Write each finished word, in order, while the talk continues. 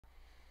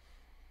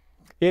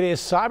It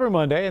is Cyber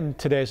Monday, and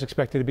today is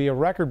expected to be a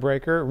record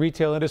breaker.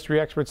 Retail industry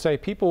experts say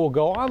people will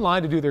go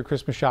online to do their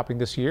Christmas shopping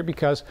this year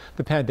because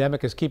the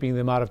pandemic is keeping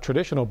them out of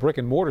traditional brick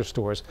and mortar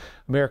stores.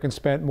 Americans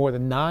spent more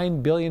than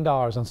 $9 billion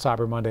on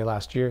Cyber Monday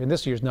last year, and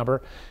this year's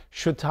number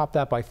should top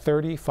that by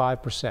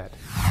 35%.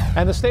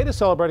 And the state is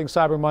celebrating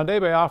Cyber Monday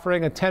by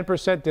offering a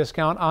 10%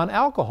 discount on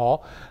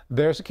alcohol.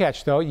 There's a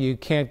catch, though. You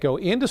can't go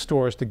into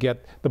stores to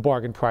get the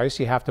bargain price.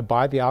 You have to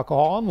buy the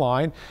alcohol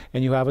online,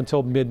 and you have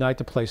until midnight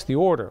to place the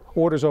order.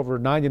 Orders over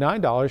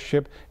 $99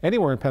 ship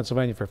anywhere in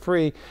Pennsylvania for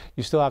free.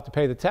 You still have to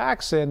pay the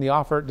tax, and the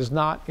offer does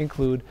not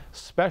include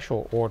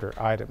special order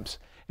items.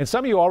 And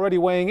some of you already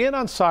weighing in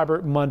on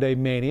Cyber Monday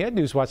mania.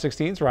 Newswatch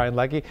 16's Ryan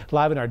Leckey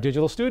live in our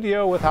digital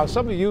studio with how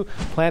some of you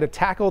plan to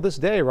tackle this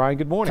day. Ryan,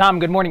 good morning. Tom,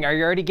 good morning. Are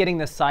you already getting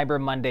the Cyber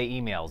Monday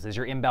emails? Is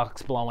your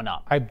inbox blowing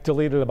up? I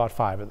deleted about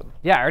 5 of them.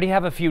 Yeah, I already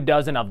have a few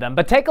dozen of them.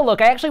 But take a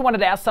look. I actually wanted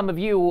to ask some of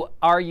you,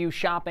 are you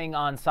shopping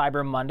on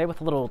Cyber Monday,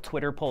 with a little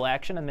Twitter poll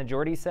action? And the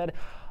majority said,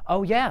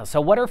 oh yeah. So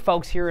what are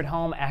folks here at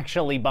home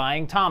actually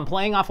buying? Tom,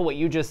 playing off of what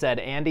you just said,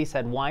 Andy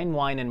said wine,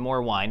 wine, and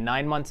more wine.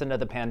 9 months into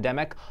the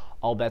pandemic,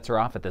 all bets are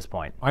off at this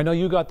point. I know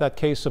you got that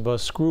case of a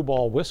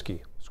Screwball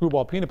whiskey,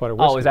 Screwball peanut butter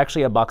whiskey. Oh, it was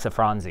actually a box of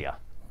Franzia,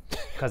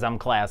 because I'm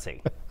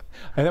classy.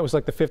 And that was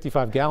like the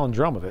 55-gallon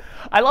drum of it.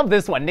 I love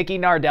this one. Nikki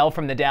Nardell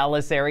from the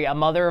Dallas area, a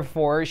mother of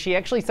 4. She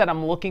actually said,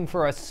 I'm looking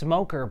for a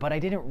smoker, but I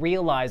didn't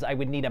realize I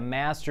would need a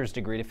master's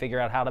degree to figure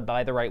out how to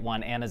buy the right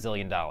one and $1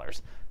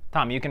 zillion.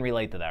 Tom, you can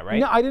relate to that,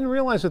 right? No, I didn't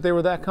realize that they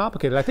were that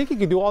complicated. I think you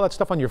can do all that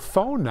stuff on your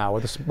phone now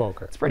with a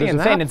smoker. It's pretty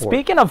insane. And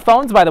speaking of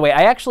phones, by the way,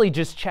 I actually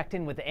just checked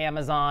in with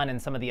Amazon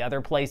and some of the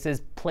other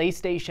places.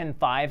 PlayStation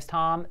 5s,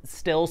 Tom,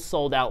 still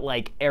sold out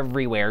like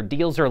everywhere.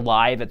 Deals are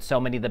live at so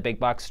many of the big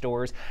box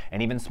stores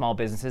and even small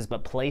businesses,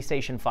 but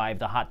PlayStation 5,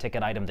 the hot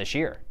ticket item this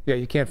year. Yeah,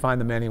 you can't find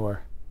them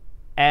anywhere.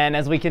 And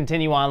as we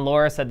continue on,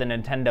 Laura said the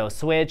Nintendo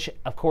Switch,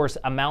 of course,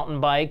 a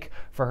mountain bike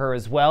for her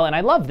as well. And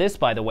I love this,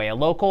 by the way, a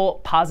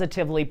local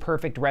Positively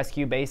Perfect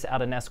rescue base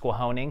out of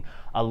Nesquehoning,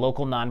 a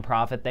local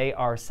nonprofit. They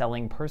are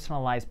selling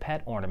personalized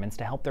pet ornaments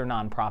to help their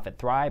nonprofit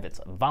thrive. It's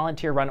a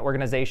volunteer-run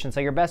organization,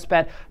 so your best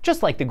bet,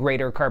 just like the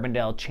Greater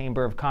Carbondale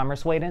Chamber of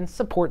Commerce weighed in,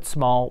 support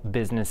small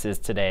businesses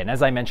today. And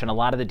as I mentioned, a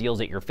lot of the deals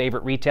at your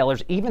favorite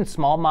retailers, even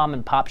small mom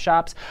and pop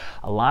shops,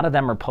 a lot of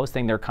them are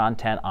posting their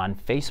content on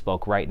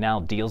Facebook right now.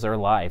 Deals are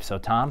live. So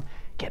Tom,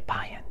 get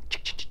buying.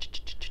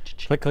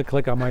 Click, click,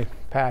 click on my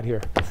pad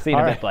here. See you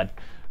in a bit, bud.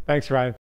 Thanks, Ryan.